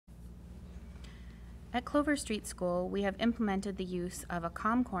At Clover Street School, we have implemented the use of a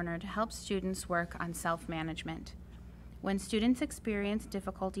calm corner to help students work on self-management. When students experience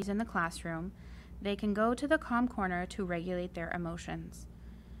difficulties in the classroom, they can go to the calm corner to regulate their emotions.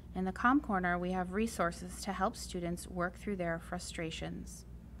 In the calm corner, we have resources to help students work through their frustrations.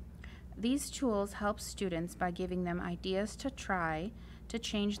 These tools help students by giving them ideas to try to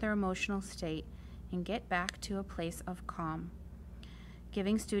change their emotional state and get back to a place of calm.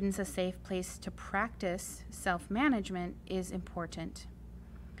 Giving students a safe place to practice self-management is important.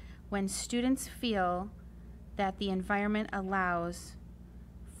 When students feel that the environment allows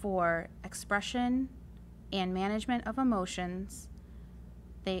for expression and management of emotions,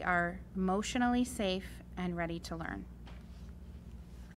 they are emotionally safe and ready to learn.